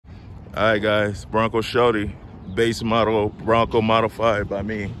All right, guys, Bronco Shorty, base model, Bronco modified by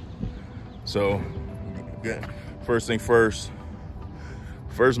me. So, yeah, first thing first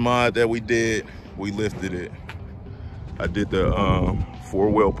mod that we did, we lifted it. I did the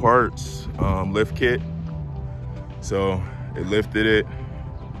four-wheel parts lift kit. So it lifted it.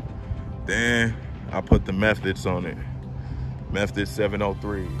 Then I put the methods on it. Method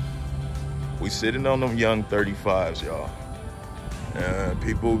 703. We sitting on them young 35s, y'all.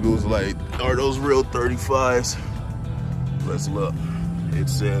 People was like, are those real 35s? Let's look. It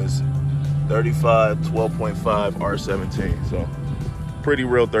says 35 12.5 R17. So pretty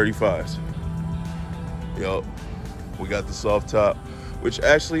real 35s. Yup. We got the soft top, which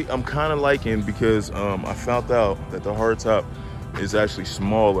actually I'm kind of liking because I found out that the hard top is actually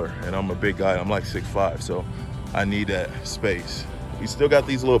smaller, and I'm a big guy. I'm like 6'5", so I need that space. We still got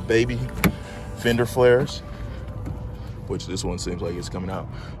these little baby fender flares, which this one seems like it's coming out,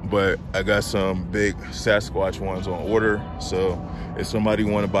 but I got some big Sasquatch ones on order. So if somebody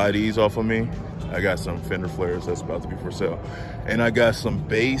want to buy these off of me, I got some fender flares that's about to be for sale, and I got some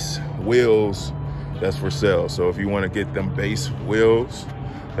base wheels that's for sale. So if you want to get them base wheels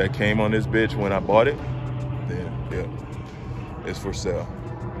that came on this bitch when I bought it, then yeah, it's for sale.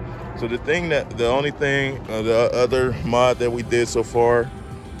 So the other mod that we did so far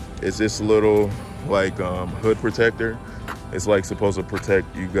is this little like hood protector. It's like supposed to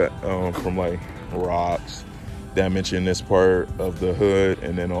protect you from like rocks, damage in this part of the hood,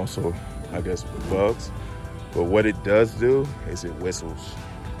 and then also I guess bugs. But what it does do is it whistles.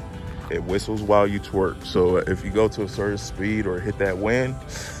 It whistles while you twerk. So if you go to a certain speed or hit that wind,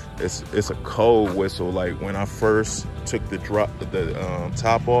 it's a cold whistle. Like when I first took the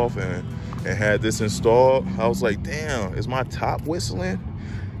top off and had this installed, I was like, damn, is my top whistling?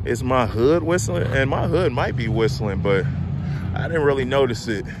 Is my hood whistling? And my hood might be whistling, but I didn't really notice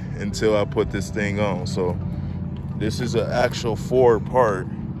it until I put this thing on. So this is an actual Ford part,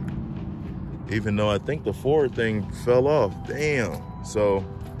 even though I think the Ford thing fell off. Damn. So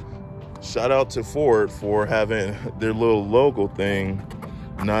shout out to Ford for having their little logo thing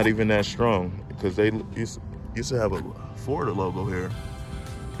not even that strong, because they used to have a Ford logo here.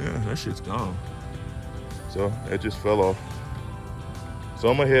 Yeah, that shit's gone. So it just fell off. So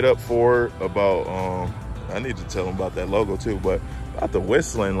I'm gonna hit up Ford about, I need to tell them about that logo too, but about the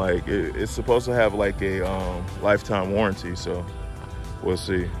whistling, like it's supposed to have like a lifetime warranty. So we'll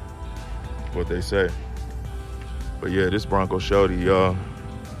see what they say. But yeah, this Bronco Shorty, y'all.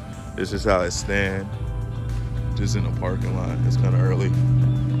 This is how it stands. Just in the parking lot. It's kind of early.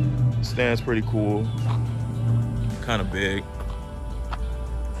 Stands pretty cool. Kind of big.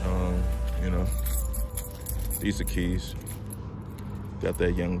 You know, these are keys. Got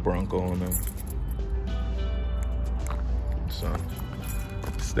that young Bronco on them. So,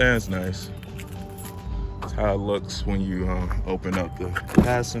 stands nice. That's how it looks when you open up the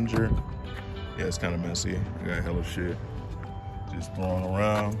passenger. Yeah, it's kind of messy. I got hella shit just thrown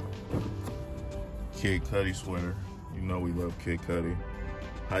around. Kid Cudi sweater. You know we love Kid Cudi.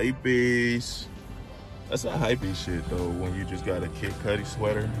 Hypebeast. That's a Hypebeast shit though, when you just got a Kid Cudi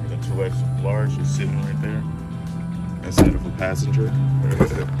sweater, a 2X large just sitting right there instead of a passenger.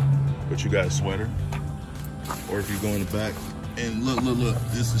 But you got a sweater. Or if you go in the back and look,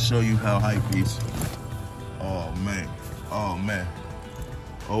 this to show you how Hypebeast. Oh man.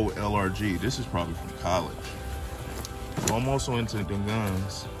 Oh, LRG. This is probably from college. So I'm also into the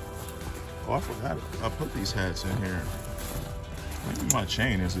guns. Oh, I forgot it. I put these hats in here. Maybe my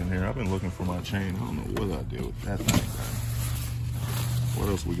chain is in here. I've been looking for my chain. I don't know what I did with that thing. What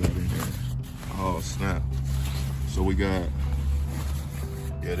else we got in here? Oh, snap. So we got,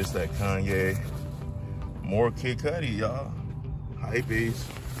 yeah, this that Kanye. More Kid Cudi, y'all. Hypebeast.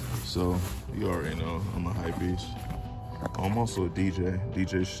 So you already know I'm a Hypebeast. I'm also a DJ.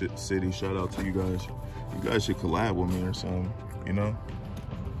 DJ City. Shout out to you guys. You guys should collab with me or something, you know?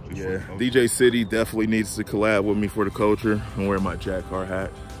 Yeah, DJ City definitely needs to collab with me for the culture. I'm wearing my Jack Car hat.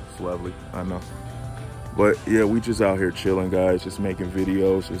 It's lovely, I know. But yeah, we just out here chilling, guys. Just making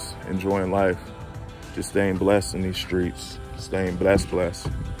videos, just enjoying life. Just staying blessed in these streets. Staying blessed.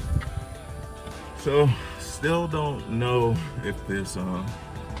 So, still don't know if this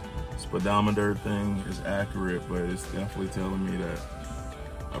speedometer thing is accurate, but it's definitely telling me that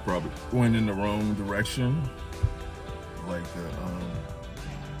I probably went in the wrong direction. Like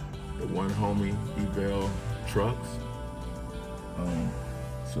the one homie eval trucks.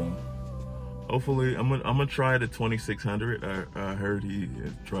 So hopefully I'm gonna try the 2600. I heard he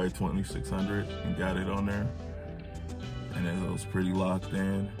tried 2600 and got it on there, and it was pretty locked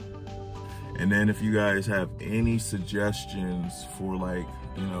in. And then if you guys have any suggestions for, like,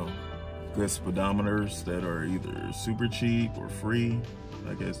 you know, good speedometers that are either super cheap or free,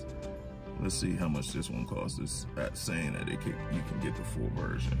 I guess. Let's see how much this one costs. It's saying that you can get the full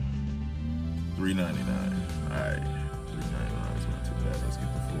version. $3.99. All right, $3.99 is not too bad. Let's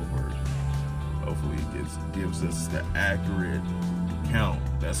get the full version. Hopefully it gives us the accurate count.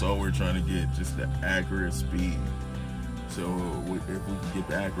 That's all we're trying to get, just the accurate speed. So if we can get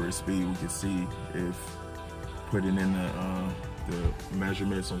the accurate speed, we can see if putting in the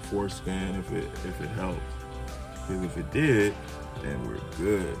measurements on Forescan, if it helps. Because if it did, then we're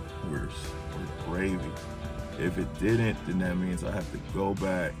good. We're gravy. If it didn't, then that means I have to go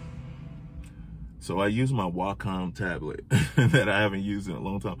back. So I use my Wacom tablet that I haven't used in a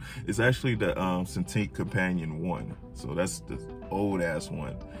long time. It's actually the Cintiq Companion 1. So that's the old ass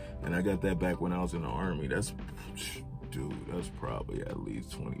one. And I got that back when I was in the Army. That's, dude, that's probably at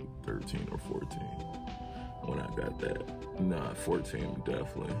least 2013 or 14 when I got that. Nah, 14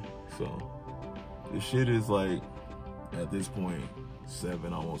 definitely. So this shit is like, at this point,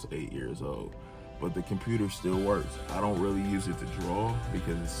 7, almost 8 years old. But the computer still works. I don't really use it to draw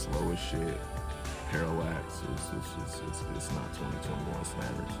because it's slow as shit. Parallax, it's not 2021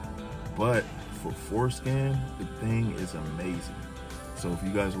 standards. But for Forescan, the thing is amazing. So if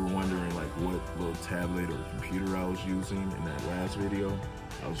you guys were wondering like what little tablet or computer I was using in that last video,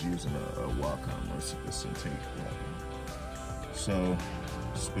 I was using a Wacom, or a Cintiq Wacom. So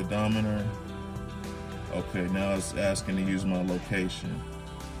speedometer. Okay, now it's asking to use my location.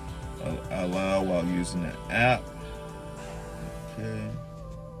 Allow while using the app. Okay.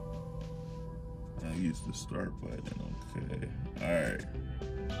 I'll use the start button. Okay. Alright.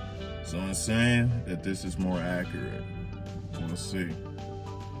 So I'm saying that this is more accurate. We'll see.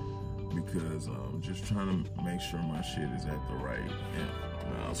 Because I'm just trying to make sure my shit is at the right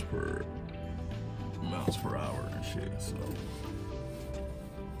miles per hour and shit.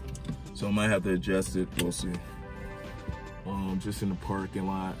 So I might have to adjust it. We'll see. Just in the parking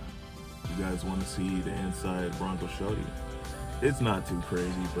lot. You guys want to see the inside Bronco Shorty? It's not too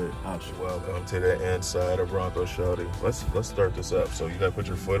crazy, but I'll show you. Welcome to the inside of Bronco Shorty. Let's start this up. So you gotta put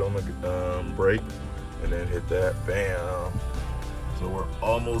your foot on the brake and then hit that. Bam. So we're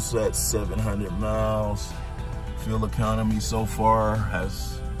almost at 700 miles. Fuel economy so far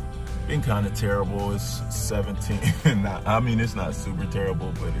has been kind of terrible. It's 17. I mean, it's not super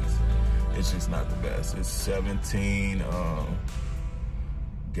terrible, but it's just not the best. It's 17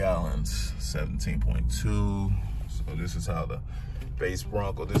 gallons, 17.2. So this is how the base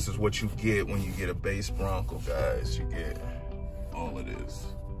Bronco, this is what you get when you get a base Bronco, guys. You get all of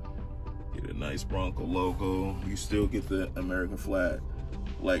this. Get a nice Bronco logo. You still get the American flag.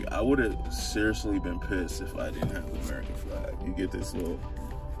 Like, I would have seriously been pissed if I didn't have the American flag. You get this little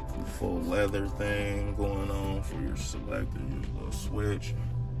full leather thing going on for your selector, your little switch.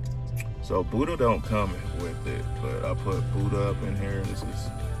 So Buddha don't come with it, but I put Buddha up in here. This is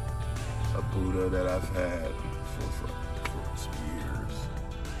a Buddha that I've had for some years.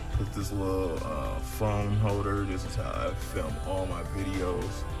 Put this little phone holder. This is how I film all my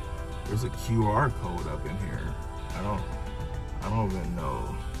videos. There's a QR code up in here. I don't even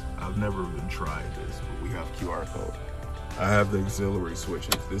know. I've never even tried this, but we have QR code. I have the auxiliary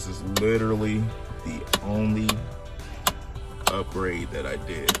switches. This is literally the only upgrade that I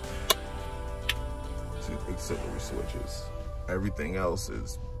did to auxiliary switches. Everything else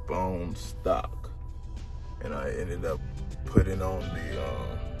is bone stock. And I ended up putting on the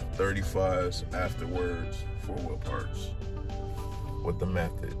 35s afterwards, 4-wheel parts with the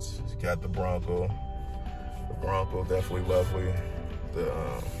methods. Got the Bronco. The Bronco definitely lovely.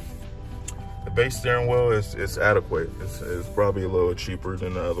 The base steering wheel is adequate. It's probably a little cheaper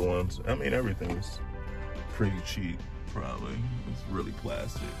than the other ones. I mean, everything's pretty cheap, probably. It's really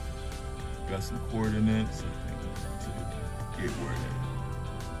plastic. Got some coordinates, I think, to get where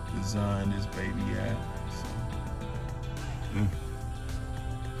they designed this baby at. So,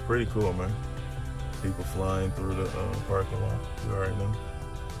 pretty cool, man. People flying through the parking lot. You already know.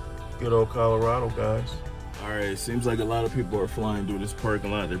 Good old Colorado, guys. All right, seems like a lot of people are flying through this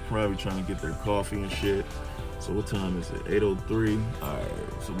parking lot. They're probably trying to get their coffee and shit. So what time is it? 8:03. All right,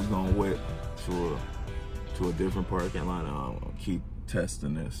 so we're gonna wait to a different parking lot. I'll keep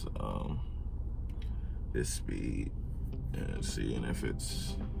testing this this speed and seeing if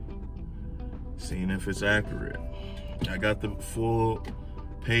it's accurate. I got the full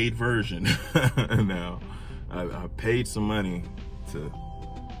paid version now. I paid some money to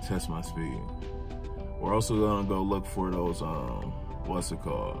test my speed. We're also gonna go look for those, what's it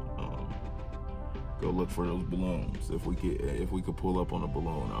called? Go look for those balloons. If we could pull up on a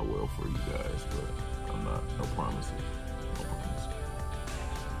balloon, I will for you guys, but I'm not, no promises. No promises.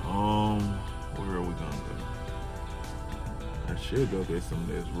 should go get some of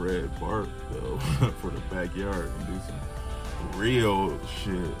this red bark though for the backyard and do some real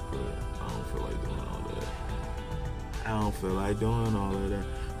shit, but I don't feel like doing all that. I don't feel like doing all of that.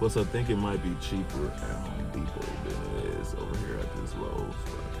 Plus, I think it might be cheaper at Home Depot than it is over here at this Lowe's.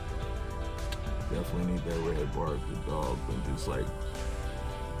 But definitely need that red bark. The dog been just like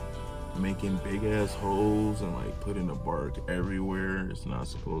making big ass holes and like putting the bark everywhere. It's not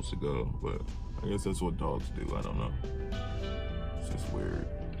supposed to go, but I guess that's what dogs do. I don't know. It's just weird.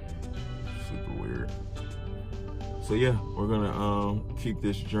 Super weird. So yeah, we're gonna keep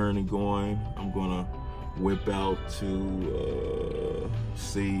this journey going. I'm gonna whip out to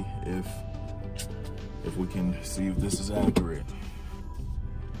see if we can see if this is accurate.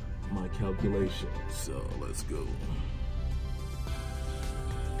 My calculation. So let's go.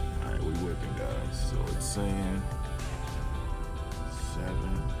 All right, we whipping, guys. So it's saying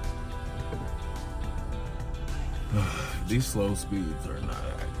 7. These slow speeds are not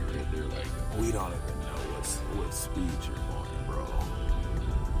accurate. They're like, we don't even know what speed you're going, bro.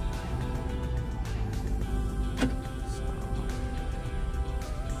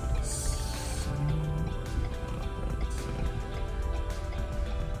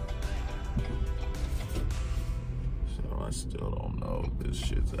 So I still don't know if this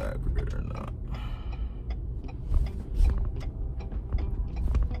shit's accurate or not.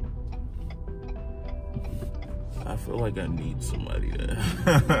 I feel like I need somebody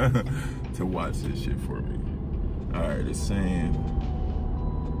to watch this shit for me. All right, it's saying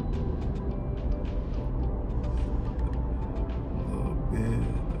a little bit.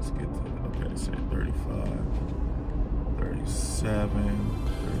 Let's get to, okay, it's saying 35, 37,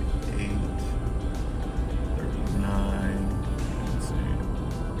 38, 39. Let's see.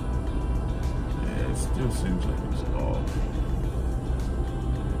 Yeah, it still seems like it's off.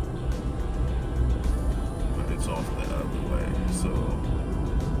 It's off the other way, so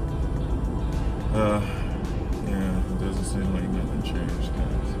yeah, it doesn't seem like nothing changed,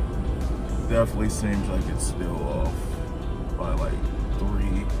 guys. Definitely seems like it's still off by like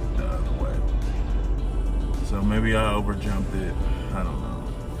 3 the other way. So maybe I overjumped it. I don't know.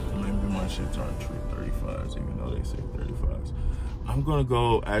 Maybe my shits aren't true 35s, even though they say 35s. I'm gonna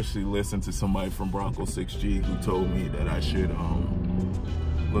go actually listen to somebody from Bronco 6G who told me that I should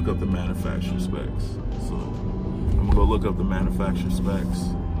look up the manufacturer specs. So I'm gonna go look up the manufacturer specs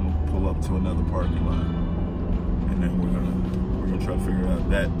and pull up to another parking lot, and then we're gonna try to figure out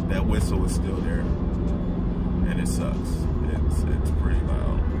that whistle is still there, and it sucks. It's pretty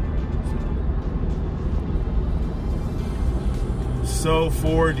loud. So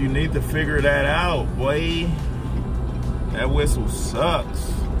Ford, you need to figure that out, boy. That whistle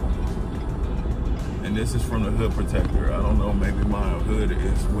sucks. And this is from the hood protector. I don't know, maybe my hood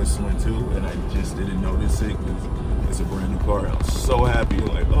is whistling too, and I just didn't notice it because it's a brand new car. I'm so happy,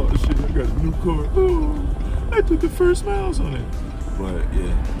 like, oh shit, I got a new car. Oh, I took the first miles on it. But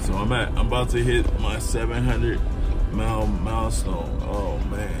yeah, so I'm about to hit my 700 mile milestone. Oh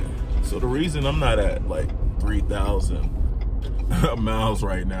man. So the reason I'm not at like 3,000 miles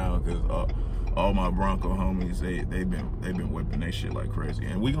right now, because all my Bronco homies, they've been whipping their shit like crazy,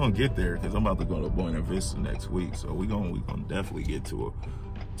 and we gonna get there because I'm about to go to Buena Vista next week. So we gonna definitely get to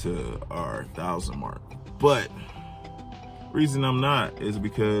our 1,000 mark. But reason I'm not is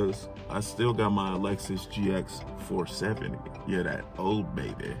because I still got my Lexus GX 470. Yeah, that old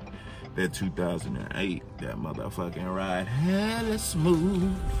baby, that 2008. That motherfucking ride hella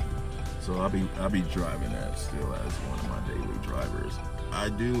smooth. So I'll be driving that still as one of my daily drivers. I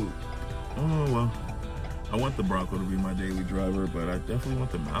do. Oh, well, I want the Bronco to be my daily driver, but I definitely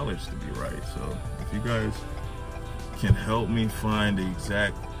want the mileage to be right. So if you guys can help me find the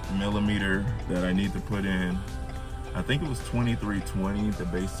exact millimeter that I need to put in, I think it was 2320 the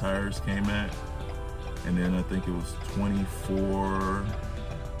base tires came at, and then I think it was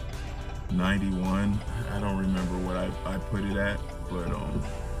 2491. I don't remember what I put it at, but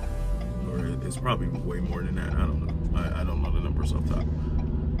or it's probably way more than that. I don't know. I don't know the numbers off top.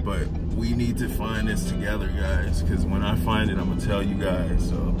 But we need to find this together, guys, because when I find it, I'm gonna tell you guys.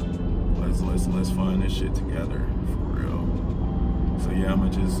 So let's find this shit together for real. So yeah, I'm gonna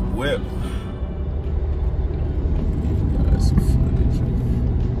just whip. Got some footage.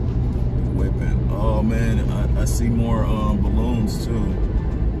 Whipping. Oh man, I see more balloons too.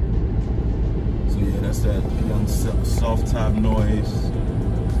 So yeah, that's that young soft top noise.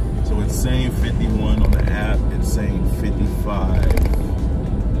 So it's saying 51 on the app. It's saying 55.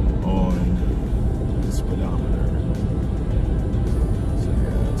 On the speedometer. So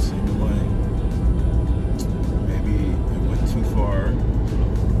yeah, it seemed like maybe it went too far.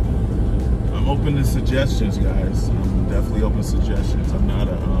 I'm open to suggestions, guys. I'm definitely open to suggestions. I'm not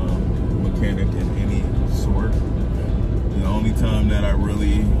a mechanic in any sort. The only time that I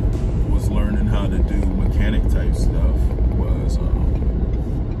really was learning how to do mechanic type stuff was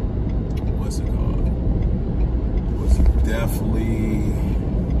what's it called? Was definitely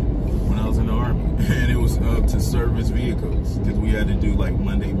when I was in the Army, and it was to service vehicles, because we had to do like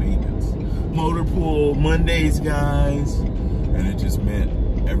Monday maintenance, motor pool Mondays, guys, and it just meant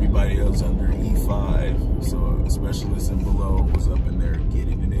everybody else under E5, so specialists and below was up in there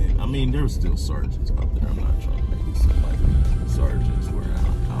getting it in. I mean, there were still sergeants out there. I'm not trying to make it seem like sergeants were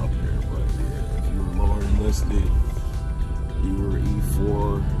out there, but yeah, if you were lower enlisted, you were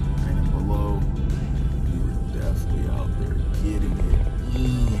E4 and below, you were definitely out there getting it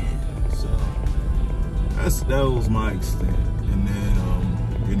in. So that was my extent. And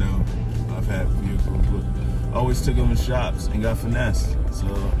then you know, I've had vehicles, but I always took them in shops and got finessed. So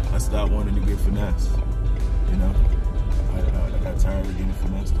I stopped wanting to get finessed. You know, I got tired of getting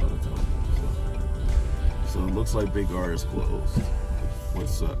finessed all the time. So it looks like Big R is closed, which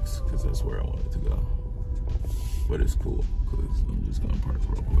sucks, because that's where I wanted to go. But it's cool, because I'm just gonna park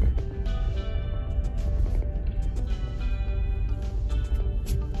real quick.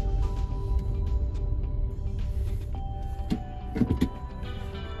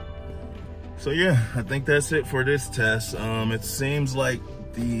 So yeah, I think that's it for this test. It seems like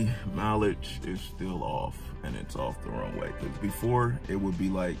the mileage is still off, and it's off the wrong way. Because before it would be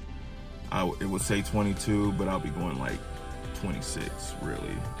like, it would say 22, but I'll be going like 26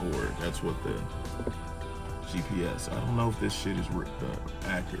 really, or that's what the GPS. I don't know if this shit is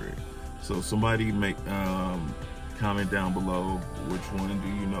accurate. So somebody make comment down below which one do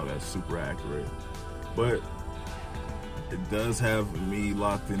you know that's super accurate. But it does have me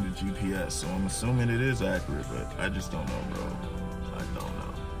locked into GPS, so I'm assuming it is accurate, but I just don't know, bro. I don't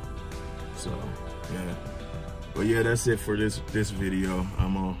know. So, yeah. But yeah, that's it for this video.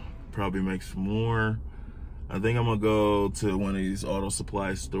 I'm gonna probably make some more. I think I'm gonna go to one of these auto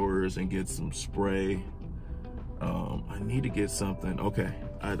supply stores and get some spray. I need to get something. Okay,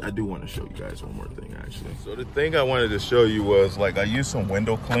 I do want to show you guys one more thing, actually. So the thing I wanted to show you was, like, I used some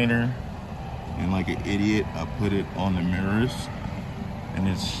window cleaner, and like an idiot, I put it on the mirrors, and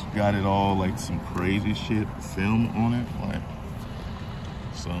it's got it all like some crazy shit film on it, like,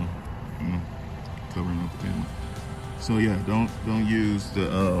 so covering up the camera. So yeah, don't use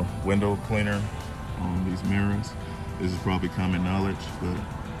the window cleaner on these mirrors. This is probably common knowledge, but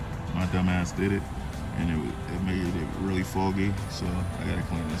my dumb ass did it, and it made it really foggy, so I gotta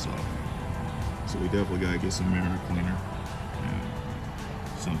clean this off. So we definitely gotta get some mirror cleaner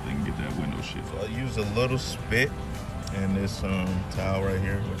and something, get that window shit. So I use a little spit in this towel right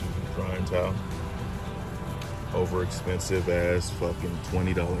here, which is a drying towel. Over expensive ass fucking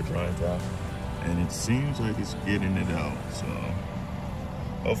 $20 drying towel. And it seems like it's getting it out, so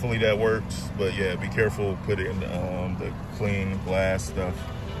hopefully that works. But yeah, be careful putting the clean glass stuff,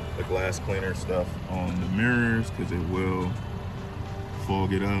 the glass cleaner stuff on the mirrors, because it will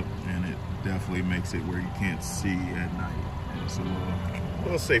fog it up, and it definitely makes it where you can't see at night. And it's a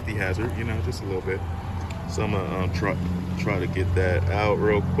little safety hazard, you know, just a little bit. So I'm gonna try to get that out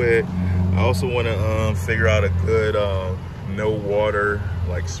real quick. I also want to figure out a good no water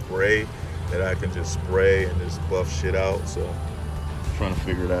like spray that I can just spray and just buff shit out. So I'm trying to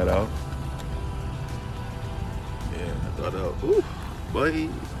figure that out. Yeah, I thought that, ooh, buddy,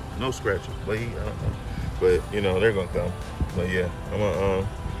 no scratches, buddy. I don't know. But you know, they're gonna come. But yeah, I'm gonna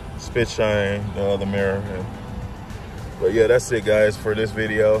spit shine the other mirror. But yeah, that's it, guys, for this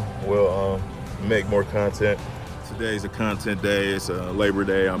video. We'll make more content. Today's a content day. It's a Labor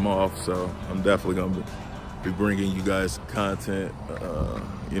Day. I'm off, so I'm definitely gonna be bringing you guys content.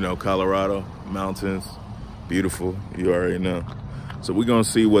 You know, Colorado mountains, beautiful. You already know. So we're gonna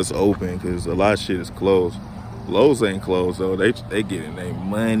see what's open, because a lot of shit is closed. Lowe's ain't closed though. They getting their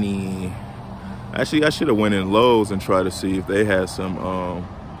money. Actually, I should have went in Lowe's and tried to see if they had some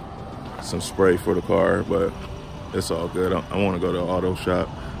spray for the car, but it's all good. I want to go to the auto shop.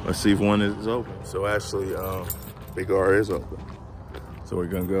 Let's see if one is open. So actually, Big R is open. So we're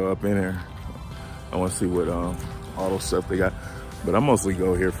gonna go up in here. I want to see what auto stuff they got. But I mostly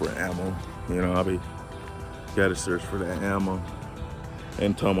go here for ammo. You know, gotta search for that ammo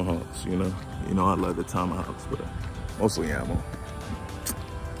and tomahawks. You know, I love the tomahawks, but mostly ammo.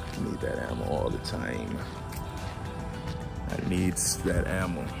 I need that ammo all the time. I need that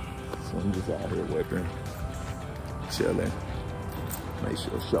ammo. So I'm just out here whipping, chilling. Make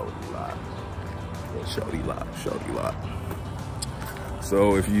sure Shorty lock. Yeah, Shorty lock.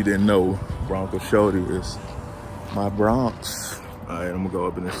 So if you didn't know, Bronco Shorty is my Bronx. All right, I'm gonna go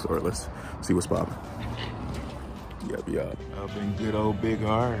up in this store. Let's see what's popping. Yup. Up in good old Big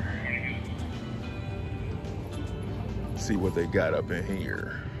R. See what they got up in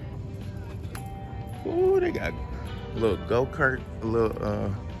here. Ooh, they got a little go-kart, a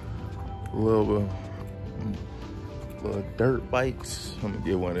little dirt bikes. I'm gonna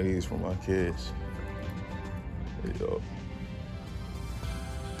get one of these for my kids. There you go.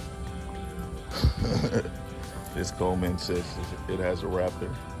 This Coleman says it has a Raptor.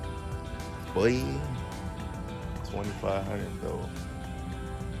 Boy, 2,500 though.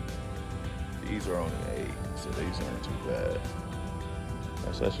 These are only 8, so these aren't too bad.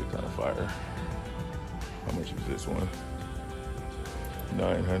 That's actually kind of fire. How much is this one?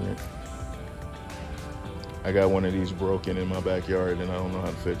 900. I got one of these broken in my backyard and I don't know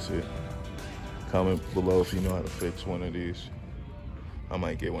how to fix it. Comment below if you know how to fix one of these. I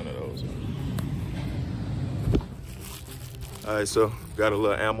might get one of those. All right, so got a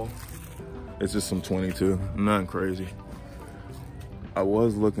little ammo. It's just some 22, nothing crazy. I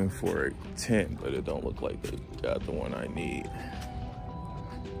was looking for a 10, but it don't look like they got the one I need.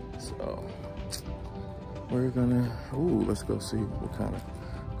 So we're gonna, let's go see what kind of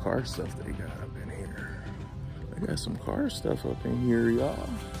car stuff they got up in here. They got some car stuff up in here, y'all.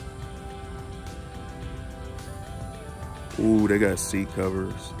 Ooh, they got seat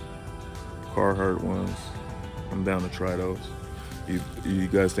covers, Carhartt ones. I'm down to try those. You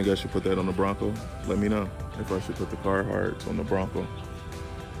guys think I should put that on the Bronco? Let me know if I should put the Carhartts on the Bronco.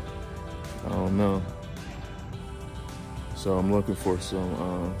 I don't know. So I'm looking for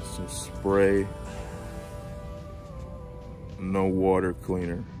some spray, no water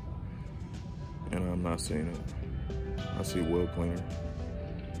cleaner, and I'm not seeing it. I see wheel cleaner.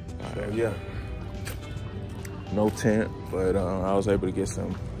 So yeah, no tent, but I was able to get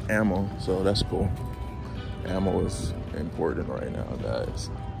some ammo, so that's cool. Ammo is important right now, guys.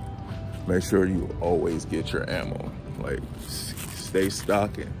 Make sure you always get your ammo. Like, stay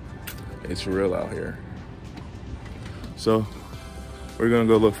stocking. It's real out here. So we're gonna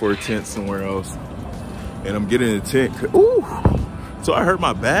go look for a tent somewhere else. And I'm getting a tent. Ooh, so I hurt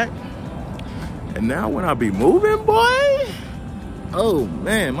my back. And now when I be moving, boy, oh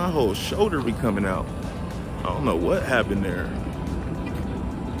man, my whole shoulder be coming out. I don't know what happened there.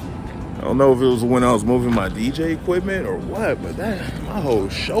 I don't know if it was when I was moving my DJ equipment or what, but my whole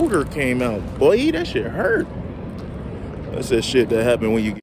shoulder came out. Boy, that shit hurt. That's that shit that happened when you